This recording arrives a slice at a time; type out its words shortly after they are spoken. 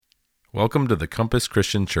Welcome to the Compass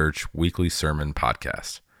Christian Church Weekly Sermon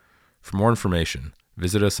Podcast. For more information,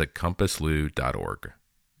 visit us at compasslou.org.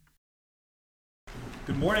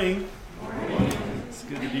 Good morning. It's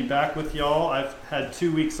good to be back with y'all. I've had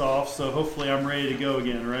 2 weeks off, so hopefully I'm ready to go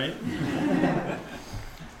again, right?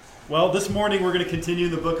 Well, this morning we're going to continue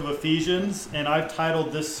the book of Ephesians, and I've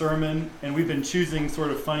titled this sermon, and we've been choosing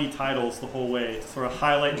sort of funny titles the whole way to sort of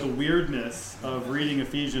highlight the weirdness of reading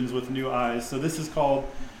Ephesians with new eyes. So this is called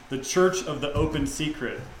The Church of the Open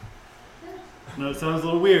Secret. I know it sounds a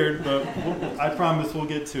little weird, but I promise we'll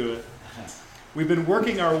get to it. We've been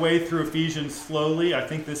working our way through Ephesians slowly. I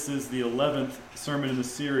think this is the 11th sermon in the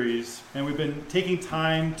series, and we've been taking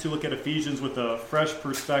time to look at Ephesians with a fresh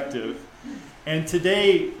perspective. And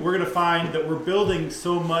today we're going to find that we're building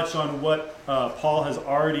so much on what Paul has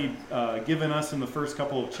already given us in the first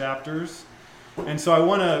couple of chapters. And so I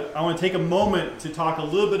want to take a moment to talk a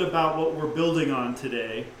little bit about what we're building on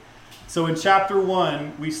today. So in chapter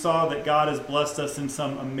 1, we saw that God has blessed us in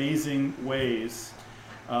some amazing ways.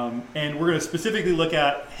 And we're going to specifically look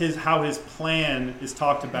at how his plan is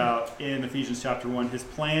talked about in Ephesians chapter 1. His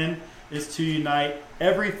plan is to unite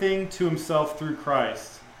everything to himself through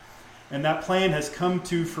Christ. And that plan has come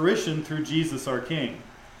to fruition through Jesus our King.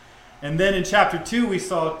 And then in chapter 2, we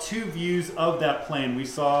saw two views of that plan. We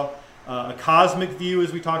saw a cosmic view,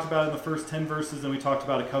 as we talked about in the first 10 verses, and we talked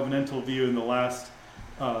about a covenantal view in the last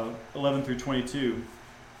 11 through 22.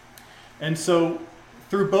 And so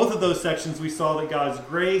through both of those sections, we saw that God's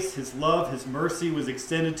grace, his love, his mercy was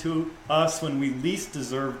extended to us when we least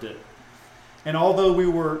deserved it. And although we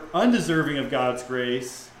were undeserving of God's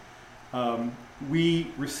grace, we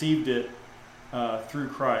received it through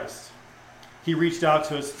Christ. He reached out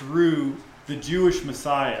to us through the Jewish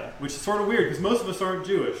Messiah, which is sort of weird because most of us aren't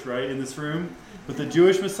Jewish, right, in this room. But the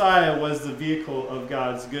Jewish Messiah was the vehicle of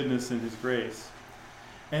God's goodness and his grace.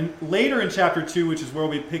 And later in chapter 2, which is where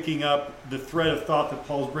we'll be picking up the thread of thought that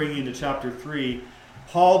Paul's bringing into chapter 3,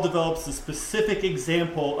 Paul develops a specific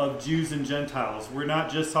example of Jews and Gentiles. We're not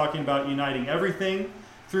just talking about uniting everything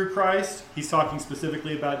through Christ. He's talking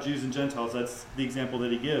specifically about Jews and Gentiles. That's the example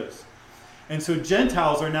that he gives. And so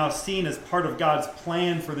Gentiles are now seen as part of God's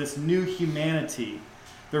plan for this new humanity.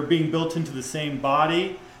 They're being built into the same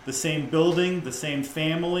body, the same building, the same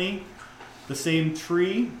family, the same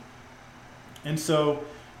tree. And so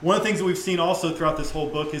one of the things that we've seen also throughout this whole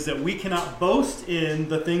book is that we cannot boast in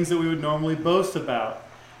the things that we would normally boast about,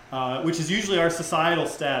 which is usually our societal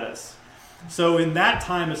status. So in that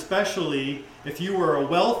time especially, if you were a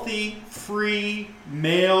wealthy, free,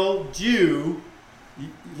 male Jew,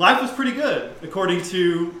 life was pretty good, according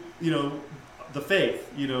to, the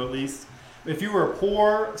faith, at least. If you were a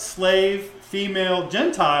poor, slave, female,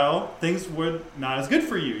 Gentile, things were not as good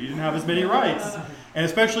for you. You didn't have as many rights. And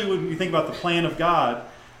especially when you think about the plan of God,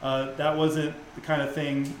 that wasn't the kind of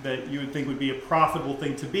thing that you would think would be a profitable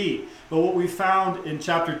thing to be. But what we found in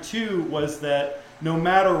chapter 2 was that no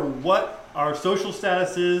matter what our social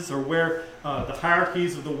status is or where the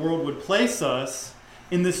hierarchies of the world would place us,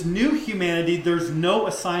 in this new humanity, there's no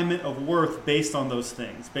assignment of worth based on those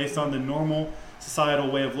things, based on the normal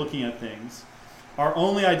societal way of looking at things. Our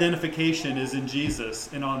only identification is in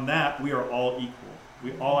Jesus, and on that, we are all equal.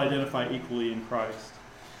 We all identify equally in Christ.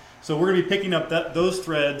 So we're going to be picking up those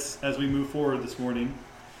threads as we move forward this morning.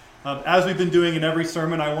 As we've been doing in every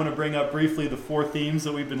sermon, I want to bring up briefly the 4 themes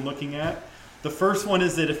that we've been looking at. The first one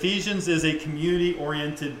is that Ephesians is a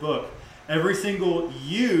community-oriented book. Every single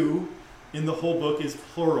you in the whole book is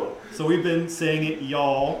plural. So we've been saying it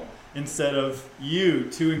y'all instead of you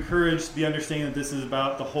to encourage the understanding that this is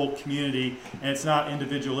about the whole community and it's not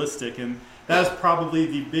individualistic. And that is probably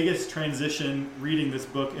the biggest transition reading this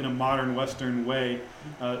book in a modern Western way,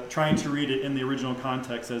 trying to read it in the original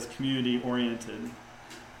context as community-oriented.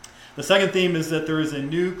 The second theme is that there is a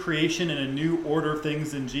new creation and a new order of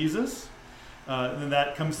things in Jesus. And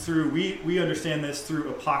that comes through, we understand this through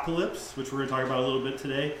apocalypse, which we're going to talk about a little bit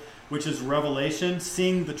today, which is revelation,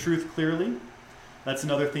 seeing the truth clearly. That's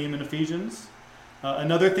another theme in Ephesians.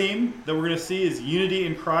 Another theme that we're going to see is unity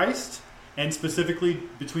in Christ, and specifically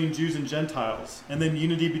between Jews and Gentiles. And then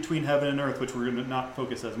unity between heaven and earth, which we're going to not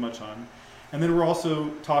focus as much on. And then we're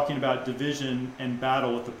also talking about division and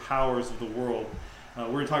battle with the powers of the world. We're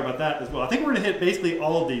going to talk about that as well. I think we're going to hit basically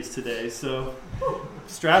all of these today, so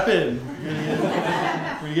strap in.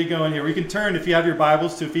 We're going to get going here. We can turn, if you have your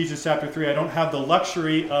Bibles, to Ephesians chapter 3. I don't have the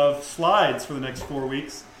luxury of slides for the next 4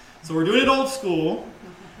 weeks, so we're doing it old school.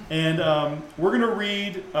 And we're going to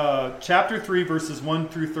read chapter 3, verses 1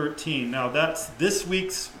 through 13. Now, that's this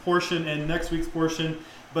week's portion and next week's portion,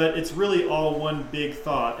 but it's really all one big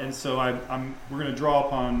thought. And so we're going to draw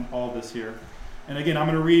upon all this here. And again, I'm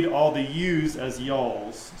going to read all the yous as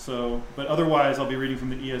y'alls. So, but otherwise, I'll be reading from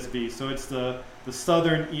the ESV. So it's the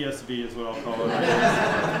Southern ESV is what I'll call it.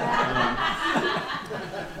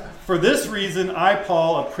 For this reason, I,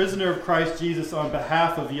 Paul, a prisoner of Christ Jesus, on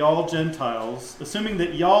behalf of y'all Gentiles, assuming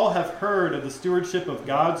that y'all have heard of the stewardship of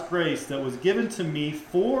God's grace that was given to me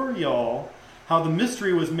for y'all, how the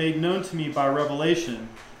mystery was made known to me by revelation,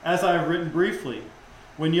 as I have written briefly.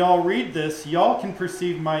 When y'all read this, y'all can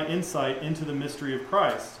perceive my insight into the mystery of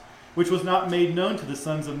Christ, which was not made known to the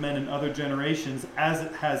sons of men in other generations, as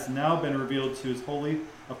it has now been revealed to his holy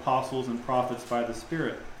apostles and prophets by the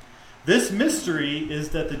Spirit. This mystery is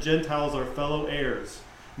that the Gentiles are fellow heirs,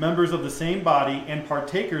 members of the same body, and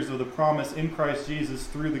partakers of the promise in Christ Jesus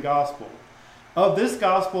through the gospel. Of this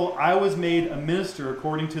gospel I was made a minister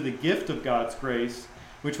according to the gift of God's grace,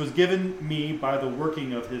 which was given me by the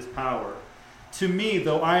working of his power. To me,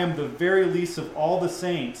 though I am the very least of all the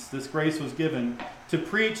saints, this grace was given to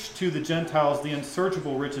preach to the Gentiles the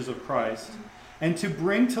unsearchable riches of Christ, and to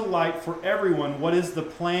bring to light for everyone what is the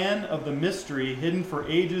plan of the mystery hidden for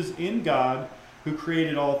ages in God who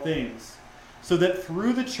created all things, so that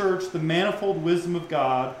through the church the manifold wisdom of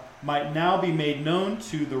God might now be made known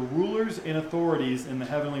to the rulers and authorities in the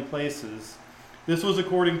heavenly places. This was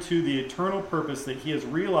according to the eternal purpose that he has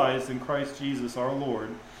realized in Christ Jesus our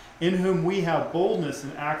Lord, in whom we have boldness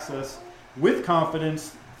and access with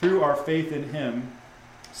confidence through our faith in him.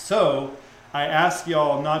 So I ask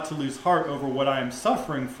y'all not to lose heart over what I am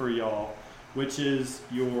suffering for y'all, which is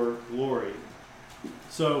your glory.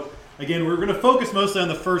 So again, we're going to focus mostly on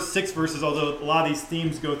the first 6 verses, although a lot of these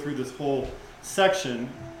themes go through this whole section.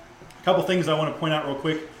 A couple things I want to point out real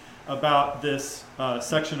quick about this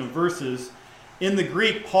section of verses. In the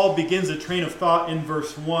Greek, Paul begins a train of thought in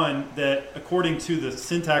verse 1 that, according to the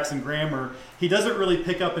syntax and grammar, he doesn't really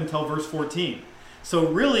pick up until verse 14. So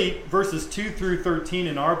really, verses 2 through 13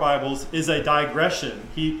 in our Bibles is a digression.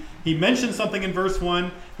 He mentions something in verse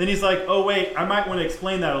 1, then he's like, oh wait, I might want to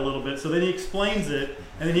explain that a little bit. So then he explains it,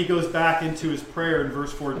 and then he goes back into his prayer in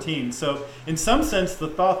verse 14. So in some sense, the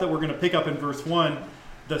thought that we're going to pick up in verse 1,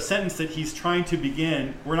 the sentence that he's trying to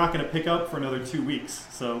begin, we're not going to pick up for another 2 weeks.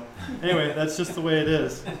 So anyway, that's just the way it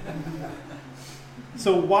is.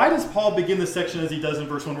 So why does Paul begin this section as he does in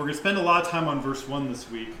verse 1? We're going to spend a lot of time on verse 1 this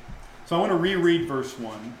week. So I want to reread verse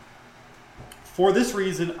 1. For this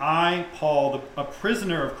reason, I, Paul, a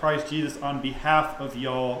prisoner of Christ Jesus, on behalf of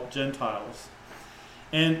y'all Gentiles.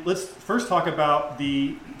 And let's first talk about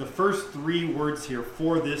the first 3 words here,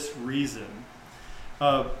 for this reason.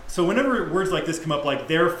 So whenever words like this come up, like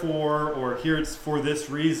therefore, or here it's for this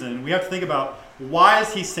reason, we have to think about, why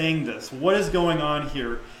is he saying this? What is going on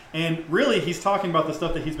here? And really, he's talking about the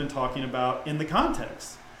stuff that he's been talking about in the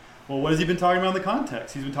context. Well, what has he been talking about in the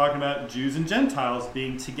context? He's been talking about Jews and Gentiles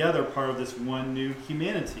being together, part of this one new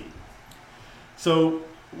humanity. So,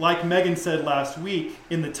 like Megan said last week,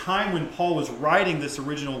 in the time when Paul was writing this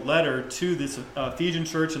original letter to this Ephesian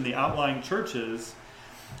church and the outlying churches,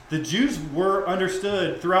 the Jews were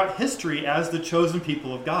understood throughout history as the chosen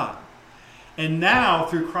people of God. And now,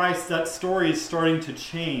 through Christ, that story is starting to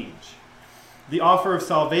change. The offer of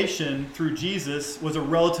salvation through Jesus was a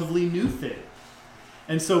relatively new thing.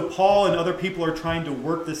 And so Paul and other people are trying to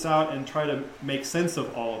work this out and try to make sense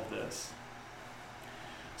of all of this.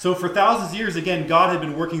 So for thousands of years, again, God had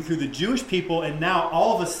been working through the Jewish people, and now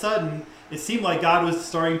all of a sudden, it seemed like God was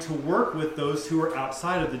starting to work with those who were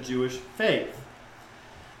outside of the Jewish faith.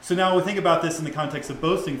 So now we'll think about this in the context of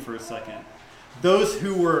boasting for a second. Those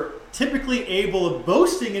who were typically able of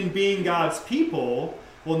boasting in being God's people,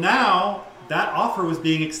 well, now that offer was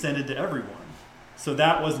being extended to everyone. So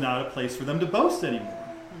that was not a place for them to boast anymore.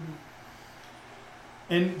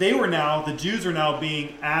 And the Jews are now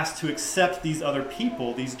being asked to accept these other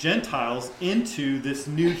people, these Gentiles, into this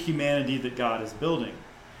new humanity that God is building.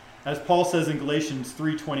 As Paul says in Galatians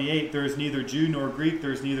 3:28, there is neither Jew nor Greek,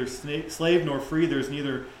 there is neither slave nor free, there is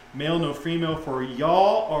neither male nor female, for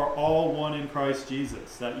y'all are all one in Christ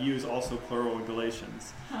Jesus. That you is also plural in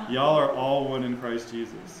Galatians. Y'all are all one in Christ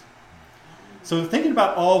Jesus. So thinking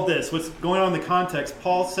about all of this, what's going on in the context,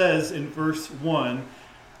 Paul says in verse 1,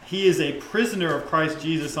 he is a prisoner of Christ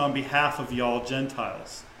Jesus on behalf of y'all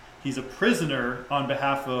Gentiles. He's a prisoner on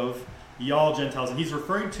behalf of y'all Gentiles. And he's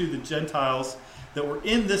referring to the Gentiles that were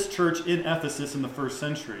in this church in Ephesus in the first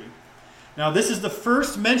century. Now, this is the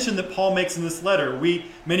first mention that Paul makes in this letter.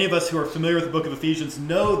 Many of us who are familiar with the book of Ephesians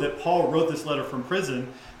know that Paul wrote this letter from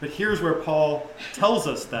prison, but here's where Paul tells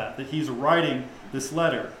us that he's writing this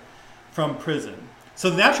letter from prison. So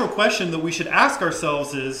the natural question that we should ask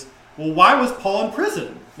ourselves is, well, why was Paul in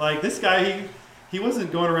prison? Like, this guy, he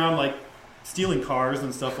wasn't going around like stealing cars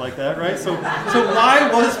and stuff like that, right? So why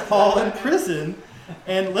was Paul in prison?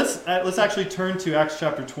 And let's actually turn to Acts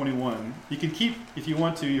chapter 21. You can keep, if you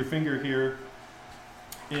want to, your finger here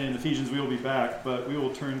in Ephesians. We will be back, but we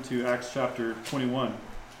will turn to Acts chapter 21.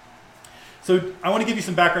 So I want to give you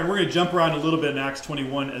some background. We're going to jump around a little bit in Acts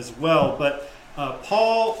 21 as well, but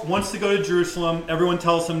Paul wants to go to Jerusalem. Everyone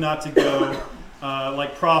tells him not to go.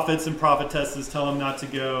 Like prophets and prophetesses tell him not to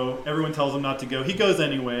go. Everyone tells him not to go. He goes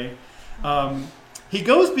anyway. He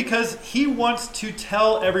goes because he wants to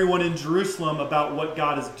tell everyone in Jerusalem about what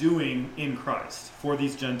God is doing in Christ for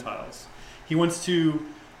these Gentiles. He wants to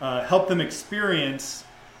help them experience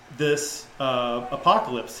this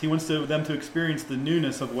apocalypse. He wants them to experience the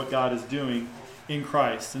newness of what God is doing in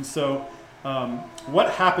Christ. And so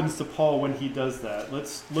what happens to Paul when he does that?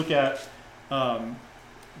 Let's look at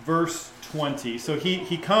verse 20. So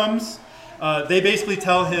he comes. They basically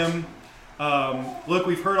tell him, look,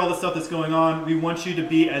 we've heard all the stuff that's going on. We want you to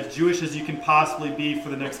be as Jewish as you can possibly be for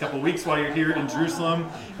the next couple of weeks while you're here in Jerusalem.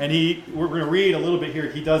 And we're going to read a little bit here.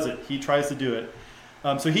 He does it. He tries to do it.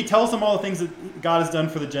 So he tells them all the things that God has done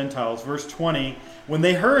for the Gentiles. Verse 20, when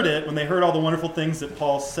they heard all the wonderful things that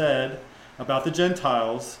Paul said about the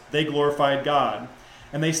Gentiles, they glorified God.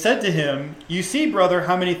 And they said to him, "You see, brother,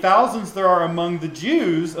 how many thousands there are among the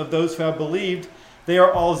Jews of those who have believed. They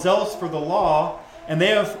are all zealous for the law, and they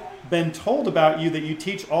have been told about you that you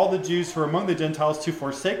teach all the Jews who are among the Gentiles to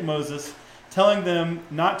forsake Moses, telling them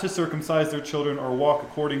not to circumcise their children or walk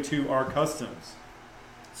according to our customs."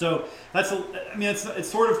 So it's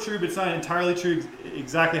sort of true, but it's not entirely true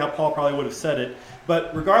exactly how Paul probably would have said it.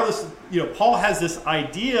 But regardless, Paul has this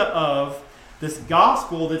idea of this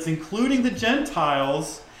gospel that's including the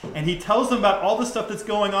Gentiles, and he tells them about all the stuff that's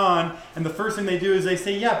going on, and the first thing they do is they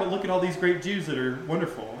say, yeah, but look at all these great Jews that are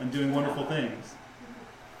wonderful and doing wonderful things.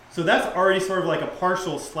 So that's already sort of like a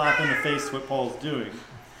partial slap in the face to what Paul's doing.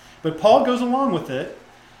 But Paul goes along with it,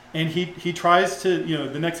 and he tries to,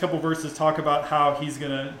 the next couple verses talk about how he's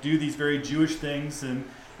going to do these very Jewish things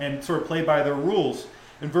and sort of play by their rules.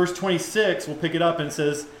 In verse 26, we'll pick it up, and it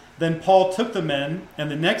says, "Then Paul took the men,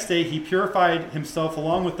 and the next day he purified himself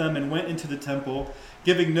along with them and went into the temple,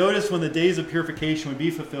 giving notice when the days of purification would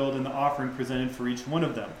be fulfilled and the offering presented for each one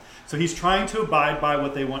of them." So he's trying to abide by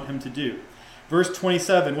what they want him to do. Verse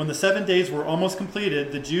 27, "When the 7 days were almost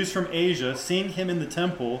completed, the Jews from Asia, seeing him in the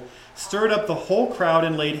temple, stirred up the whole crowd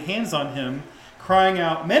and laid hands on him, crying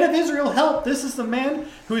out, 'Men of Israel, help! This is the man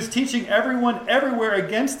who is teaching everyone everywhere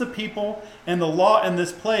against the people and the law in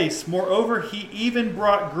this place. Moreover, he even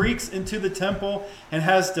brought Greeks into the temple and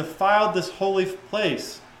has defiled this holy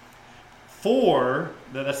place.' For,"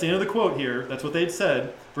 that's the end of the quote here, that's what they'd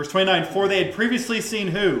said. Verse 29, "For they had previously seen"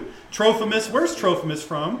 who? Trophimus. Where's Trophimus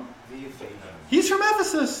from? He's from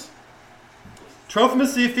Ephesus.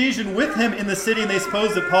 "Trophimus the Ephesian with him in the city, and they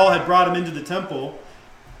supposed that Paul had brought him into the temple,"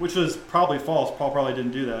 which was probably false. Paul probably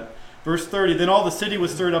didn't do that. Verse 30, "Then all the city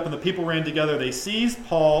was stirred up, and the people ran together. They seized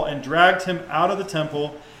Paul and dragged him out of the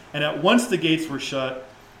temple, and at once the gates were shut.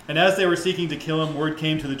 And as they were seeking to kill him, word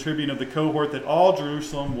came to the tribune of the cohort that all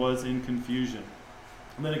Jerusalem was in confusion."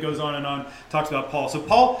 And then it goes on and on, talks about Paul. So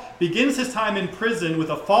Paul begins his time in prison with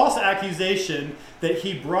a false accusation that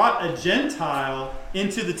he brought a Gentile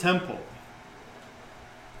into the temple.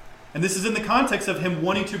 And this is in the context of him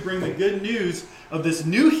wanting to bring the good news of this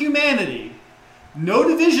new humanity. No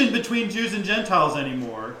division between Jews and Gentiles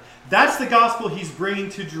anymore. That's the gospel he's bringing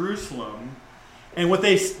to Jerusalem. And what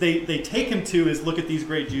they take him to is, look at these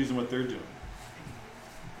great Jews and what they're doing.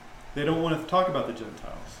 They don't want to talk about the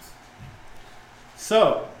Gentiles.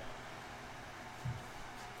 So,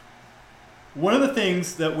 one of the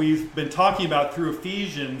things that we've been talking about through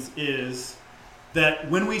Ephesians is that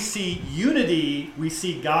when we see unity, we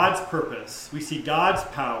see God's purpose, we see God's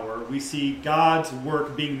power, we see God's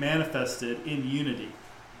work being manifested in unity.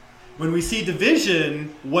 When we see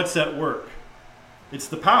division, what's at work? It's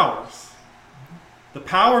the powers. The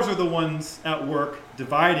powers are the ones at work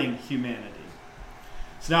dividing humanity.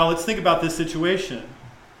 So now let's think about this situation.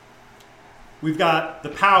 We've got the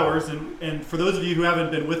powers, and for those of you who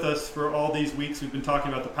haven't been with us for all these weeks, we've been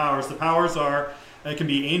talking about the powers. The powers are, it can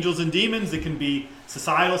be angels and demons, it can be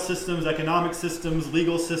societal systems, economic systems,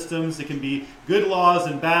 legal systems, it can be good laws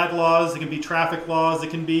and bad laws, it can be traffic laws,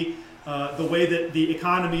 it can be the way that the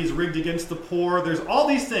economy is rigged against the poor. There's all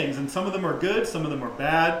these things, and some of them are good, some of them are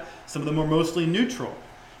bad, some of them are mostly neutral.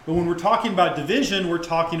 But when we're talking about division, we're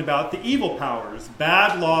talking about the evil powers,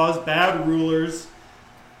 bad laws, bad rulers,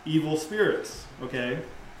 evil spirits, okay?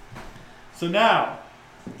 So now,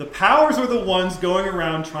 the powers are the ones going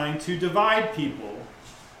around trying to divide people.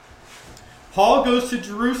 Paul goes to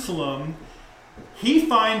Jerusalem, he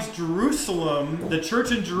finds Jerusalem, the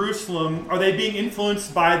church in Jerusalem, are they being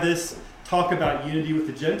influenced by this talk about unity with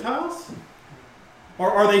the Gentiles?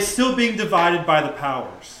 Or are they still being divided by the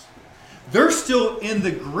powers? They're still in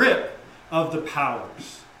the grip of the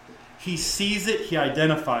powers. He sees it, he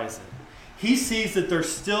identifies it. He sees that they're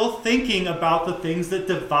still thinking about the things that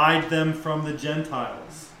divide them from the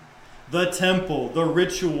Gentiles. The temple, the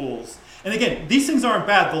rituals. And again, these things aren't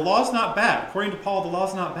bad. The law's not bad. According to Paul, the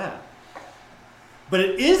law's not bad. But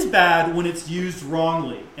it is bad when it's used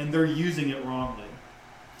wrongly, and they're using it wrongly.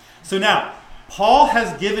 So now, Paul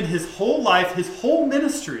has given his whole life, his whole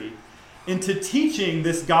ministry, into teaching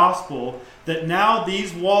this gospel that now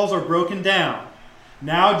these walls are broken down.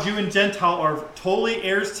 Now Jew and Gentile are totally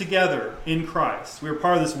heirs together in Christ. We are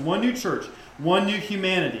part of this one new church, one new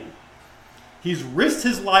humanity. He's risked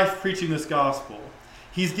his life preaching this gospel.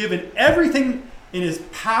 He's given everything in his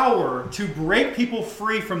power to break people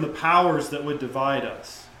free from the powers that would divide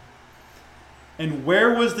us. And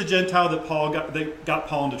where was the Gentile that got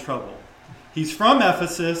Paul into trouble? He's from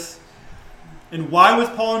Ephesus. And why was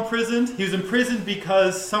Paul imprisoned? He was imprisoned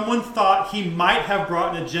because someone thought he might have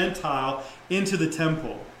brought a Gentile into the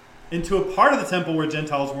temple, into a part of the temple where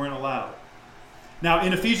Gentiles weren't allowed. Now,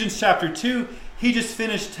 in Ephesians chapter 2, he just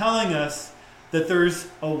finished telling us that there's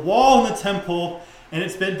a wall in the temple and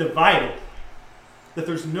it's been divided. That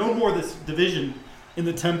there's no more this division in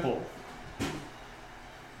the temple.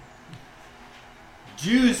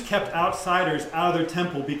 Jews kept outsiders out of their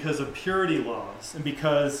temple because of purity laws and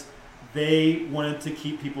because they wanted to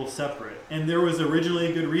keep people separate. And there was originally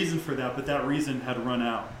a good reason for that, but that reason had run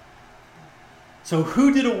out. So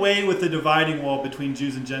who did away with the dividing wall between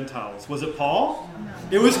Jews and Gentiles? Was it Paul?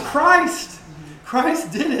 No. It was Christ.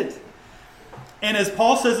 Christ did it. And as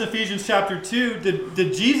Paul says in Ephesians chapter 2,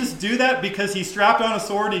 did Jesus do that because he strapped on a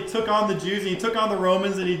sword, he took on the Jews, and he took on the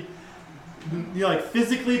Romans, and he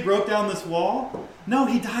physically broke down this wall? No,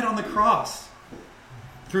 he died on the cross.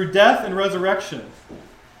 Through death and resurrection,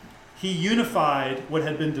 he unified what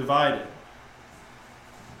had been divided.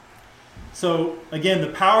 So, again, the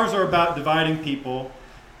powers are about dividing people.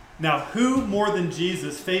 Now, who more than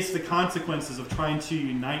Jesus faced the consequences of trying to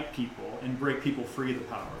unite people and break people free of the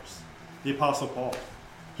powers? The Apostle Paul.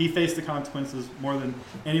 He faced the consequences more than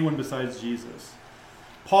anyone besides Jesus.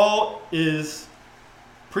 Paul is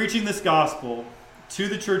preaching this gospel to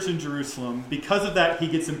the church in Jerusalem. Because of that, he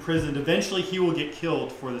gets imprisoned. Eventually, he will get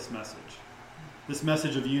killed for this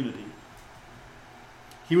message of unity.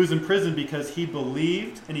 He was imprisoned because he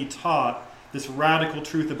believed and he taught this radical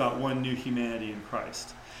truth about one new humanity in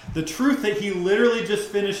Christ. The truth that he literally just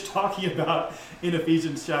finished talking about in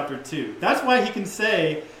Ephesians chapter 2. That's why he can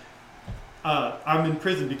say, I'm in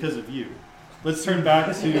prison because of you. Let's turn back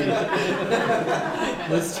to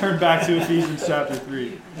Ephesians chapter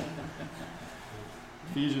 3.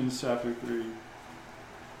 Ephesians chapter 3.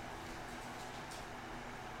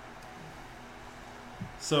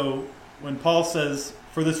 So when Paul says,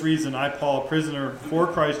 "For this reason, I, Paul, a prisoner for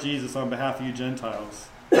Christ Jesus on behalf of you Gentiles,"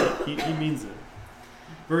 he means it.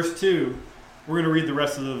 Verse 2, we're going to read the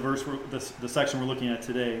rest of the verse, the section we're looking at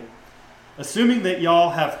today. "Assuming that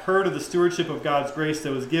y'all have heard of the stewardship of God's grace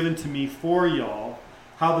that was given to me for y'all,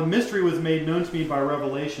 how the mystery was made known to me by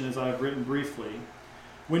revelation, as I have written briefly.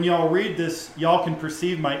 When y'all read this, y'all can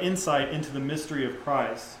perceive my insight into the mystery of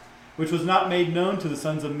Christ, which was not made known to the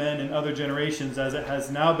sons of men in other generations, as it has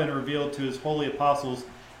now been revealed to his holy apostles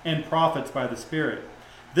and prophets by the Spirit.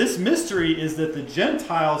 This mystery is that the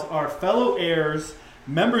Gentiles are fellow heirs,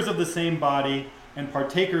 members of the same body, and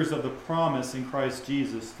partakers of the promise in Christ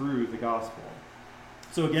Jesus through the gospel."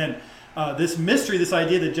 So again, this mystery, this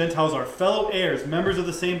idea that Gentiles are fellow heirs, members of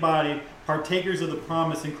the same body, partakers of the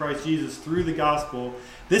promise in Christ Jesus through the gospel,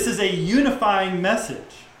 this is a unifying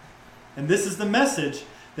message. And this is the message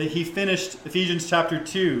that he finished Ephesians chapter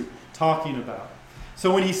 2 talking about.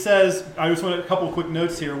 So when he says, I just want a couple quick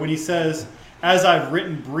notes here. When he says, "as I've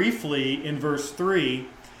written briefly" in verse 3,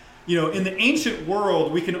 in the ancient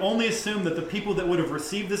world, we can only assume that the people that would have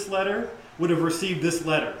received this letter would have received this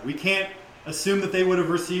letter. We can't assume that they would have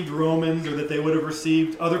received Romans or that they would have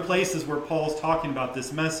received other places where Paul's talking about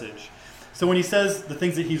this message. So when he says the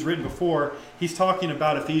things that he's written before, he's talking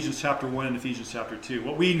about Ephesians chapter 1 and Ephesians chapter 2.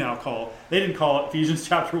 What we now call, they didn't call it Ephesians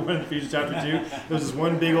chapter 1 and Ephesians chapter 2. It was this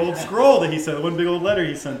one big old scroll that he sent, one big old letter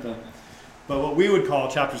he sent them. But what we would call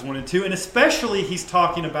chapters 1 and 2, and especially he's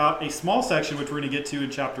talking about a small section, which we're going to get to in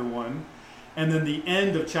chapter 1, and then the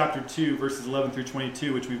end of chapter 2, verses 11 through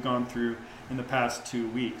 22, which we've gone through in the past 2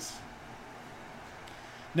 weeks.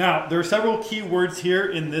 Now, there are several key words here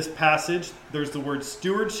in this passage. There's the word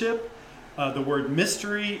stewardship, the word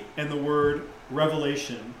mystery, and the word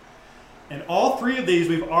revelation. And all three of these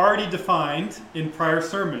we've already defined in prior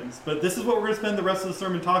sermons. But this is what we're going to spend the rest of the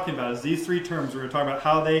sermon talking about, is these three terms. We're going to talk about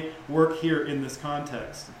how they work here in this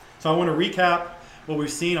context. So I want to recap what we've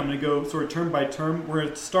seen. I'm going to go sort of term by term. We're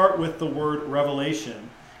going to start with the word revelation,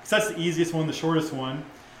 because that's the easiest one, the shortest one.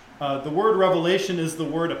 The word revelation is the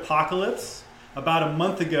word apocalypse. About a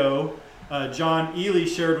month ago, John Ely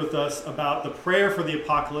shared with us about the prayer for the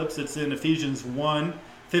apocalypse. It's in Ephesians 1,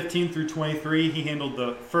 15 through 23. He handled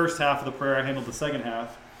the first half of the prayer. I handled the second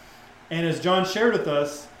half. And as John shared with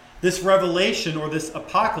us, this revelation or this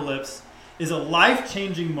apocalypse is a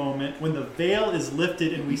life-changing moment when the veil is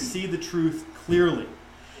lifted and we see the truth clearly.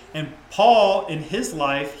 And Paul, in his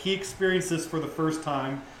life, he experienced this for the first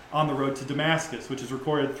time on the road to Damascus, which is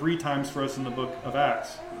recorded 3 times for us in the book of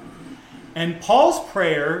Acts. And Paul's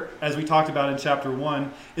prayer, as we talked about in chapter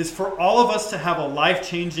 1, is for all of us to have a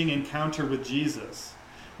life-changing encounter with Jesus.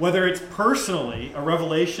 Whether it's personally, a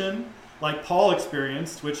revelation like Paul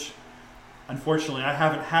experienced, which unfortunately I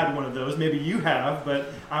haven't had one of those. Maybe you have, but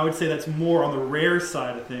I would say that's more on the rare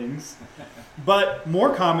side of things. But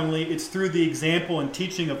more commonly, it's through the example and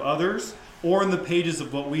teaching of others or in the pages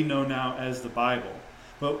of what we know now as the Bible.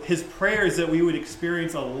 But his prayer is that we would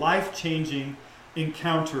experience a life-changing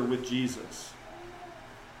encounter with Jesus.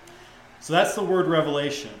 So that's the word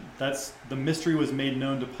revelation. That's the mystery was made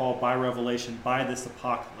known to Paul by revelation, by this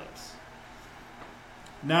apocalypse.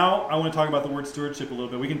 Now I want to talk about the word stewardship a little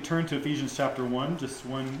bit. We can turn to Ephesians chapter 1, just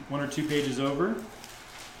one or two pages over.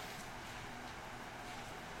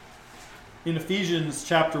 In Ephesians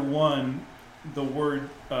chapter 1, the word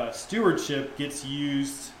stewardship gets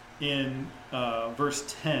used in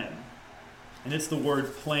verse 10. And it's the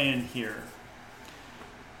word plan here.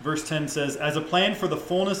 Verse 10 says, as a plan for the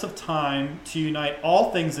fullness of time to unite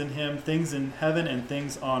all things in him, things in heaven and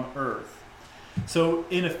things on earth. So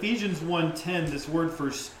in Ephesians 1:10, this word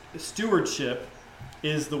for stewardship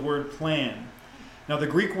is the word plan. Now the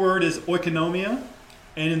Greek word is oikonomia,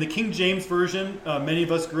 and in the King James Version, many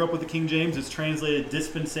of us grew up with the King James, it's translated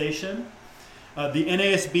dispensation. The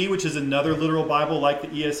NASB, which is another literal Bible like the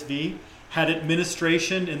ESV, had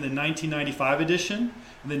administration in the 1995 edition,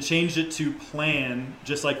 and then changed it to plan,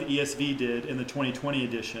 just like the ESV did in the 2020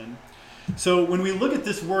 edition. So when we look at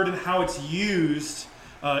this word and how it's used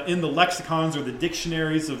in the lexicons or the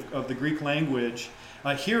dictionaries of the Greek language,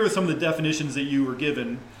 here are some of the definitions that you were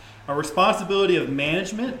given. A responsibility of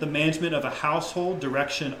management, the management of a household,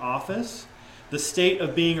 direction, office, the state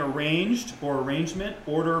of being arranged or arrangement,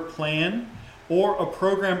 order, plan, or a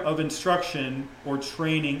program of instruction or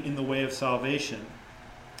training in the way of salvation.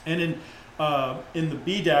 And in the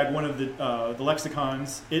BDAG, one of the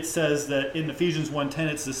lexicons, it says that in Ephesians 1:10,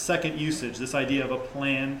 it's the second usage, this idea of a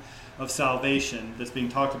plan of salvation that's being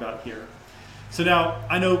talked about here. So now,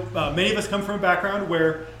 I know many of us come from a background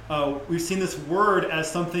where we've seen this word as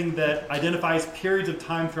something that identifies periods of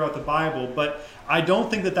time throughout the Bible, but I don't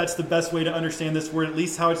think that that's the best way to understand this word, at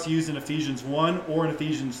least how it's used in Ephesians 1 or in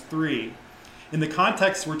Ephesians 3. In the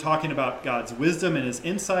context, we're talking about God's wisdom and his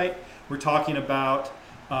insight. We're talking about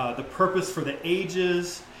the purpose for the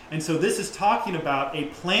ages. And so this is talking about a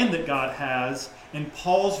plan that God has and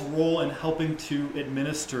Paul's role in helping to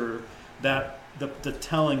administer that the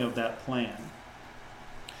telling of that plan.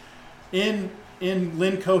 In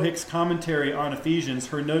Lynn Cohick's commentary on Ephesians,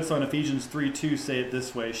 her notes on Ephesians 3:2 say it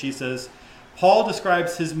this way. She says, Paul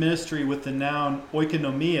describes his ministry with the noun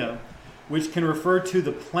oikonomia, which can refer to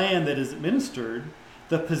the plan that is administered,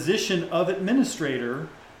 the position of administrator,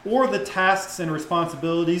 or the tasks and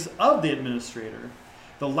responsibilities of the administrator.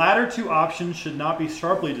 The latter two options should not be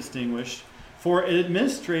sharply distinguished, for an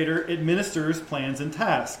administrator administers plans and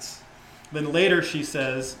tasks. Then later she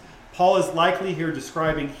says, Paul is likely here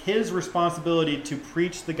describing his responsibility to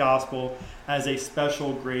preach the gospel as a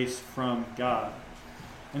special grace from God.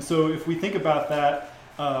 And so if we think about that,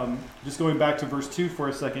 just going back to verse 2 for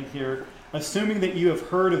a second here, assuming that you have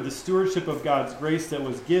heard of the stewardship of God's grace that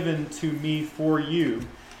was given to me for you,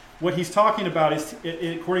 what he's talking about is,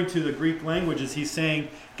 according to the Greek language, is he's saying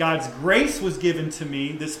God's grace was given to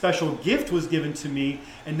me, this special gift was given to me,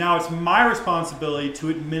 and now it's my responsibility to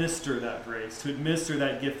administer that grace, to administer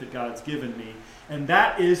that gift that God's given me. And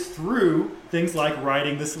that is through things like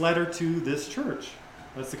writing this letter to this church.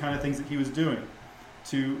 That's the kind of things that he was doing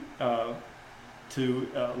to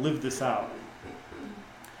live this out.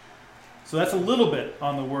 So that's a little bit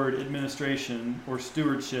on the word administration or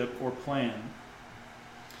stewardship or plan.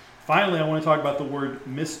 Finally, I want to talk about the word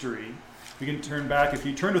mystery. We can turn back, if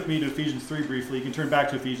you turn with me to Ephesians 3 briefly, you can turn back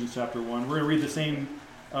to Ephesians chapter 1. We're going to read the same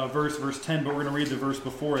verse 10, but we're going to read the verse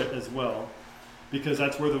before it as well, because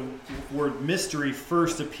that's where the word mystery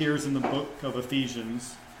first appears in the book of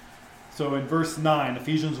Ephesians. So So in verse 9,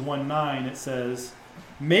 Ephesians 1:9, it says,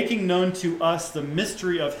 making known to us the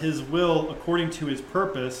mystery of his will according to his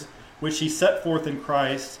purpose, which he set forth in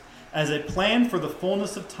Christ, as a plan for the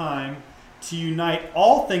fullness of time, to unite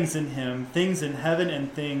all things in him, things in heaven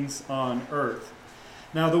and things on earth.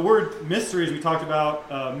 Now the word mystery, as we talked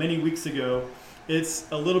about many weeks ago,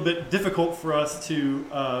 it's a little bit difficult for us to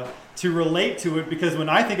relate to it, because when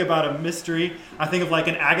I think about a mystery, I think of like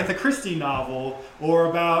an Agatha Christie novel, or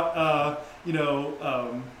about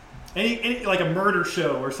any like a murder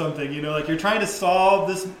show or something. Like you're trying to solve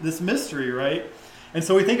this mystery, right? And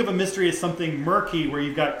so we think of a mystery as something murky, where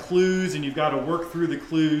you've got clues and you've got to work through the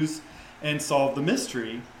clues and solve the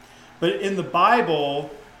mystery. But in the Bible,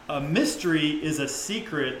 a mystery is a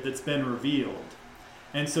secret that's been revealed.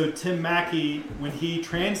 And so Tim Mackey, when he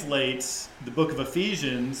translates the book of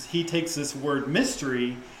Ephesians, he takes this word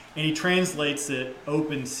mystery and he translates it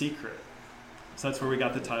open secret. So that's where we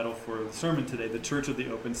got the title for the sermon today, The Church of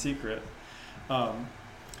the Open Secret.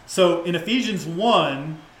 So in Ephesians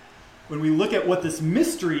 1, when we look at what this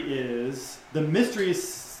mystery is, the mystery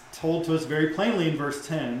is told to us very plainly in verse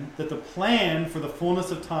 10, that the plan for the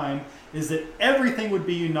fullness of time is that everything would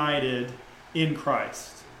be united in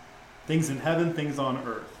Christ. Things in heaven, things on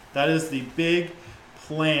earth. That is the big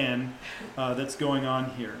plan that's going on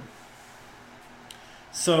here.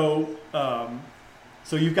 So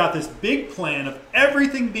you've got this big plan of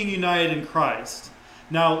everything being united in Christ.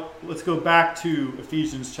 Now, let's go back to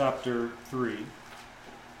Ephesians chapter 3.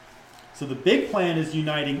 So the big plan is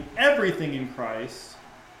uniting everything in Christ.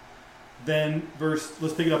 Then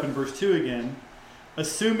let's pick it up in verse 2 again.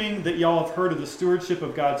 Assuming that y'all have heard of the stewardship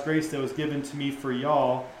of God's grace that was given to me for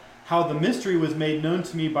y'all, how the mystery was made known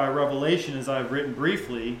to me by revelation, as I have written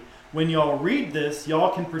briefly. When y'all read this,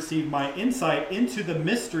 y'all can perceive my insight into the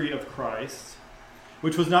mystery of Christ,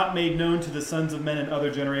 which was not made known to the sons of men in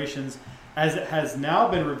other generations, as it has now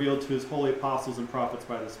been revealed to his holy apostles and prophets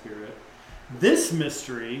by the Spirit. This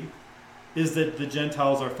mystery is that the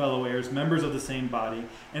Gentiles are fellow heirs, members of the same body,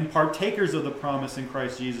 and partakers of the promise in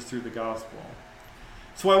Christ Jesus through the gospel.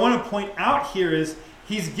 So what I want to point out here is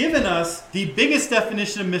he's given us the biggest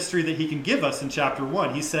definition of mystery that he can give us in chapter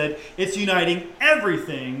 1. He said it's uniting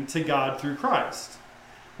everything to God through Christ.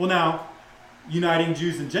 Well, now, uniting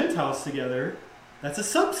Jews and Gentiles together, that's a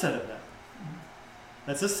subset of that.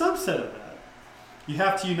 That's a subset of that. You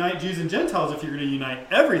have to unite Jews and Gentiles if you're going to unite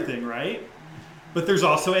everything, right? But there's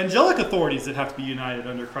also angelic authorities that have to be united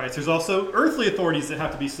under Christ. There's also earthly authorities that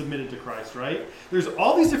have to be submitted to Christ, right? There's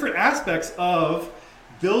all these different aspects of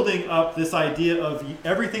building up this idea of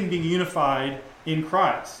everything being unified in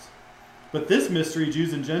Christ. But this mystery,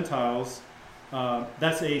 Jews and Gentiles,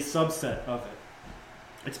 that's a subset of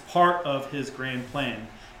it. It's part of his grand plan.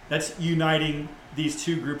 That's uniting these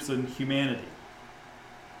two groups in humanity.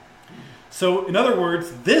 So, in other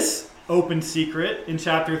words, this open secret in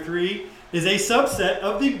chapter 3 is a subset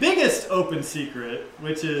of the biggest open secret,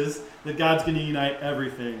 which is that God's going to unite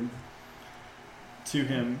everything to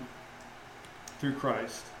him through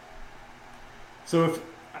Christ. So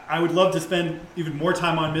I would love to spend even more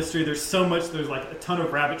time on mystery. There's so much, there's like a ton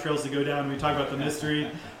of rabbit trails to go down when we talk about the mystery,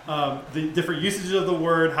 the different usages of the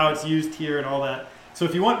word, how it's used here and all that. So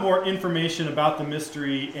if you want more information about the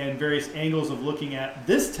mystery and various angles of looking at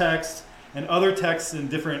this text and other texts in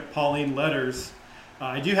different Pauline letters,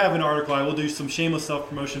 I do have an article. I will do some shameless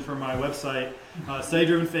self-promotion for my website,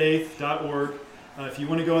 studydrivenfaith.org. If you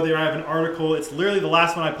want to go there, I have an article. It's literally the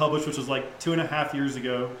last one I published, which was like 2.5 years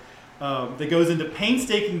ago, that goes into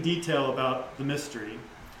painstaking detail about the mystery.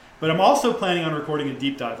 But I'm also planning on recording a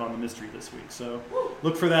deep dive on the mystery this week. So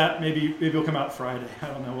look for that. Maybe it'll come out Friday. I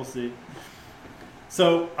don't know. We'll see.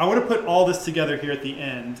 So I want to put all this together here at the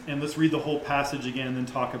end, and let's read the whole passage again and then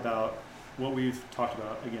talk about what we've talked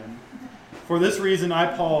about again. For this reason,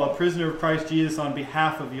 I, Paul, a prisoner of Christ Jesus, on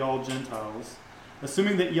behalf of y'all Gentiles,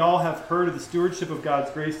 assuming that y'all have heard of the stewardship of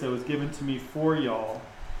God's grace that was given to me for y'all,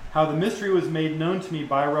 how the mystery was made known to me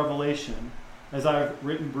by revelation, as I have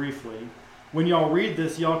written briefly. When y'all read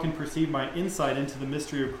this, y'all can perceive my insight into the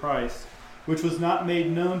mystery of Christ, which was not made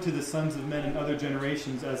known to the sons of men in other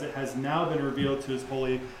generations, as it has now been revealed to his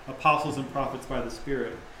holy apostles and prophets by the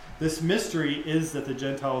Spirit. This mystery is that the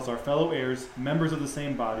Gentiles are fellow heirs, members of the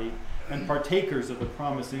same body, and partakers of the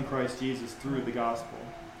promise in Christ Jesus through the gospel.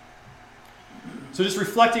 So just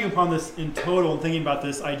reflecting upon this in total and thinking about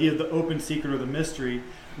this idea of the open secret or the mystery,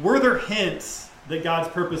 were there hints that God's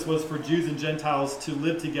purpose was for Jews and Gentiles to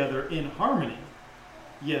live together in harmony?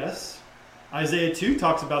 Yes. Isaiah 2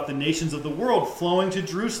 talks about the nations of the world flowing to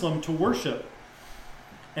Jerusalem to worship,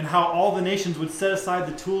 and how all the nations would set aside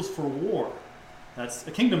the tools for war. That's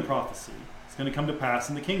a kingdom prophecy. It's going to come to pass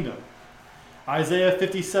in the kingdom. Isaiah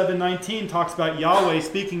 57:19 talks about Yahweh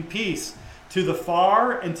speaking peace to the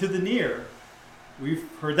far and to the near. We've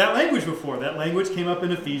heard that language before. That language came up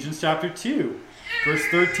in Ephesians chapter 2, verse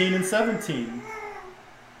 13 and 17.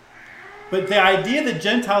 But the idea that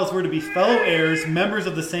Gentiles were to be fellow heirs, members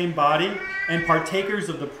of the same body, and partakers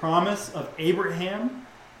of the promise of Abraham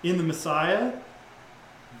in the Messiah,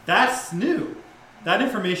 that's new. That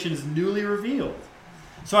information is newly revealed.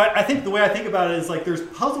 So I think the way I think about it is like there's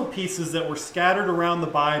puzzle pieces that were scattered around the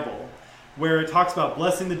Bible where it talks about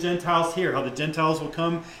blessing the Gentiles here, how the Gentiles will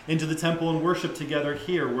come into the temple and worship together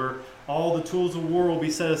here, where all the tools of war will be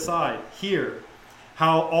set aside here,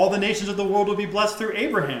 how all the nations of the world will be blessed through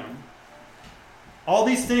Abraham. All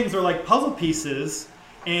these things are like puzzle pieces,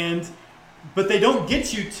 but they don't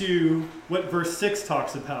get you to what verse 6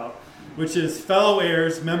 talks about, which is fellow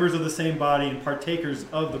heirs, members of the same body, and partakers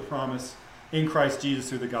of the promise in Christ Jesus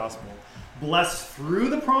through the gospel. Blessed through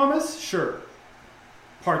the promise? Sure.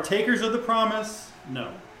 Partakers of the promise?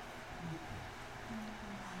 No.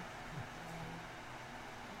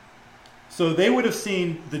 So they would have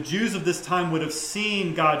seen, the Jews of this time would have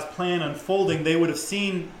seen God's plan unfolding. They would have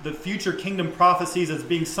seen the future kingdom prophecies as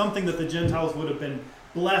being something that the Gentiles would have been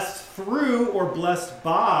blessed through or blessed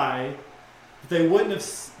by. But they wouldn't have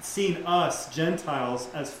seen us, Gentiles,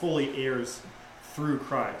 as fully heirs through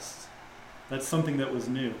Christ. That's something that was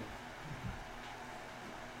new.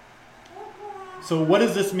 So what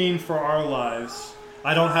does this mean for our lives?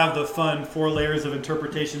 I don't have the fun 4 layers of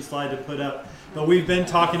interpretation slide to put up, but we've been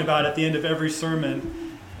talking about at the end of every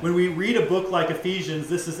sermon. When we read a book like Ephesians,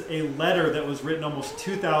 this is a letter that was written almost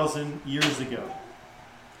 2,000 years ago.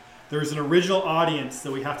 There's an original audience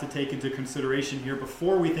that we have to take into consideration here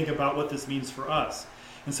before we think about what this means for us.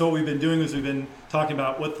 And so what we've been doing is we've been talking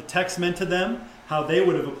about what the text meant to them, how they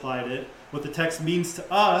would have applied it, what the text means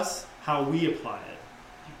to us, how we apply it.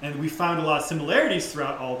 And we found a lot of similarities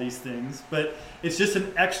throughout all these things, but it's just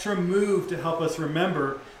an extra move to help us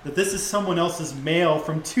remember that this is someone else's mail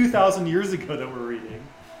from 2,000 years ago that we're reading.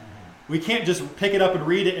 We can't just pick it up and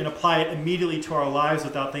read it and apply it immediately to our lives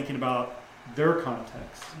without thinking about their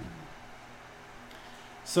context.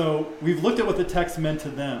 So we've looked at what the text meant to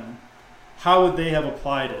them. How would they have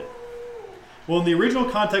applied it? Well, in the original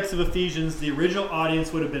context of Ephesians, the original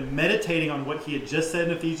audience would have been meditating on what he had just said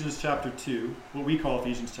in Ephesians chapter 2, what we call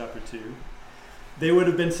Ephesians chapter 2. They would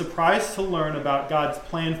have been surprised to learn about God's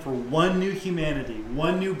plan for one new humanity,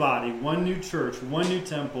 one new body, one new church, one new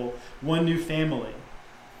temple, one new family.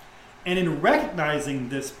 And in recognizing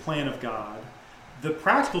this plan of God, the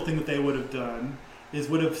practical thing that they would have done is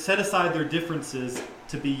would have set aside their differences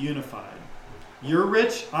to be unified. You're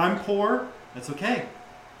rich, I'm poor, that's okay.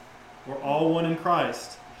 We're all one in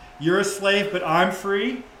Christ. You're a slave, but I'm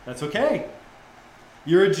free. That's okay.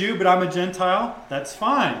 You're a Jew, but I'm a Gentile. That's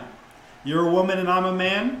fine. You're a woman and I'm a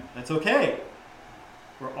man. That's okay.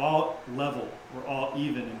 We're all level. We're all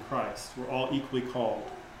even in Christ. We're all equally called.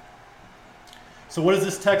 So what does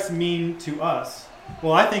this text mean to us?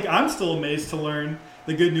 Well, I think I'm still amazed to learn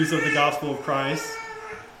the good news of the gospel of Christ.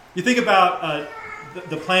 You think about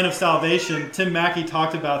the plan of salvation. Tim Mackey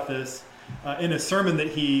talked about this in a sermon that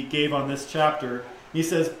he gave on this chapter. He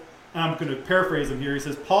says, I'm going to paraphrase him here. He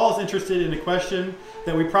says, Paul's interested in a question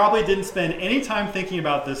that we probably didn't spend any time thinking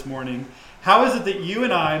about this morning. How is it that you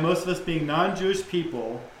and I, most of us being non-Jewish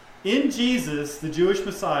people, in Jesus, the Jewish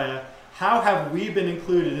Messiah, how have we been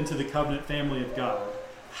included into the covenant family of God?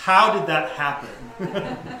 How did that happen?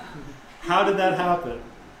 How did that happen?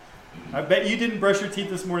 I bet you didn't brush your teeth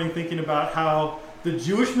this morning thinking about how the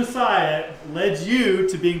Jewish Messiah led you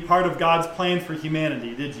to being part of God's plan for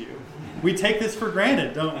humanity, did you? We take this for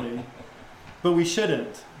granted, don't we? But we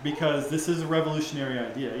shouldn't, because this is a revolutionary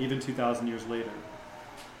idea, even 2,000 years later.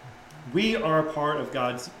 We are a part of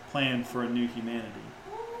God's plan for a new humanity.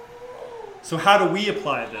 So how do we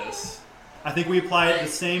apply this? I think we apply it the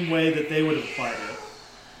same way that they would have applied it.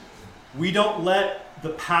 We don't let the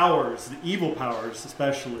powers, the evil powers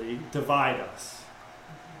especially, divide us.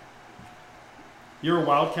 You're a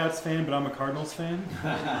Wildcats fan, but I'm a Cardinals fan?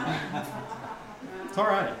 It's all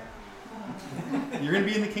right. You're going to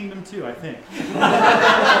be in the kingdom too, I think.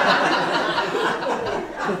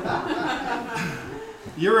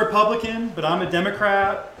 You're a Republican, but I'm a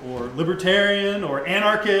Democrat, or Libertarian, or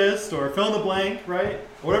Anarchist, or fill in the blank, right?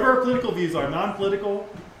 Whatever our political views are, non-political,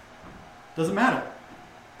 doesn't matter.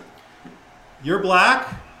 You're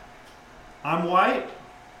black, I'm white,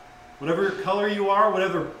 whatever color you are,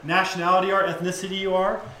 whatever nationality you are, ethnicity you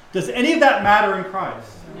are, does any of that matter in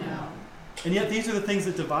Christ? No. And yet these are the things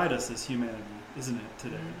that divide us as humanity, isn't it,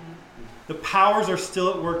 today? The powers are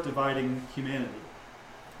still at work dividing humanity.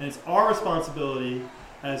 And it's our responsibility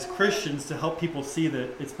as Christians to help people see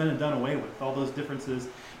that it's been done away with, all those differences.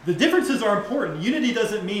 The differences are important. Unity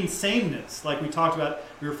doesn't mean sameness, like we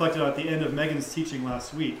reflected on at the end of Megan's teaching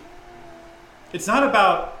last week. It's not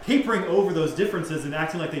about papering over those differences and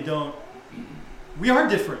acting like they don't. We are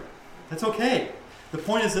different. That's okay. The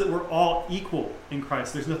point is that we're all equal in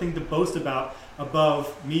Christ. There's nothing to boast about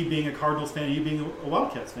above me being a Cardinals fan and you being a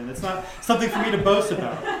Wildcats fan. It's not something for me to boast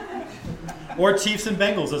about. Or Chiefs and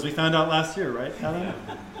Bengals, as we found out last year, right? I don't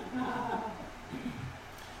know.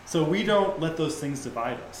 So we don't let those things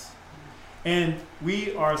divide us. And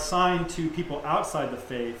we are assigned to people outside the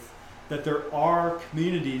faith that there are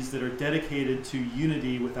communities that are dedicated to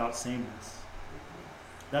unity without sameness.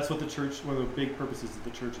 That's what the church, one of the big purposes that the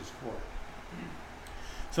church is for.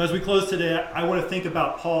 So as we close today, I want to think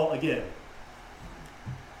about Paul again.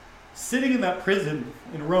 Sitting in that prison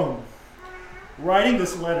in Rome, writing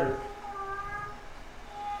this letter,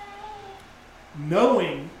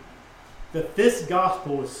 knowing that this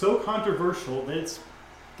gospel was so controversial that it's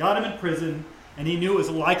got him in prison, and he knew it was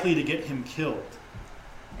likely to get him killed.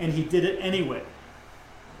 And he did it anyway.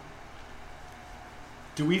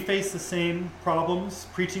 Do we face the same problems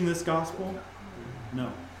preaching this gospel?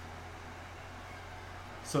 No.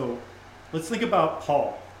 So let's think about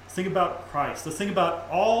Paul. Let's think about Christ. Let's think about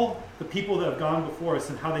all the people that have gone before us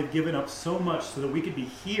and how they've given up so much so that we could be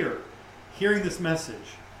here, hearing this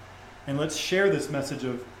message. And let's share this message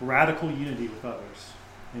of radical unity with others.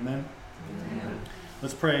 Amen? Amen.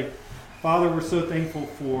 Let's pray. Father, we're so thankful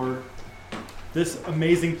for this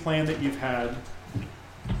amazing plan that you've had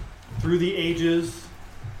through the ages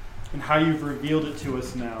and how you've revealed it to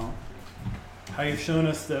us now. How you've shown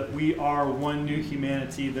us that we are one new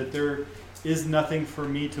humanity, that there is nothing for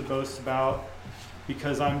me to boast about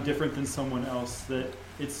because I'm different than someone else, that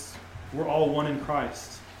we're all one in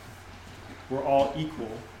Christ. We're all equal.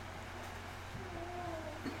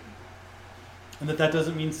 And that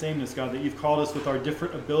doesn't mean sameness, God, that you've called us with our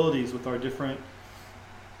different abilities, with our different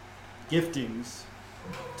giftings,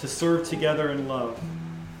 to serve together in love.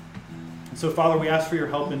 And so, Father, we ask for your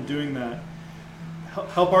help in doing that.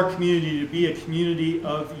 Help our community to be a community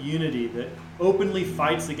of unity that openly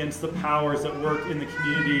fights against the powers that work in the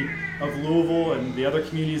community of Louisville and the other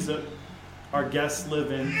communities that our guests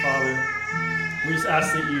live in, Father. We just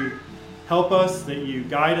ask that you help us, that you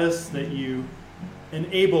guide us, that you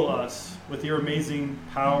enable us with your amazing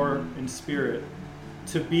power and spirit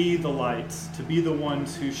to be the lights, to be the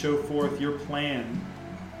ones who show forth your plan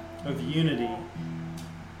of unity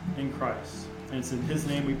in Christ. And it's in his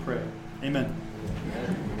name we pray. Amen.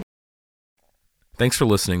 Thanks for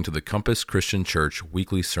listening to the Compass Christian Church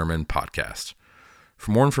Weekly Sermon Podcast.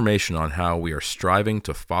 For more information on how we are striving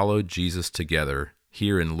to follow Jesus together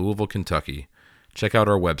here in Louisville, Kentucky, check out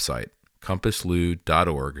our website,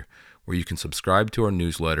 compasslou.org, where you can subscribe to our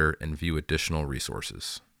newsletter and view additional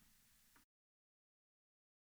resources.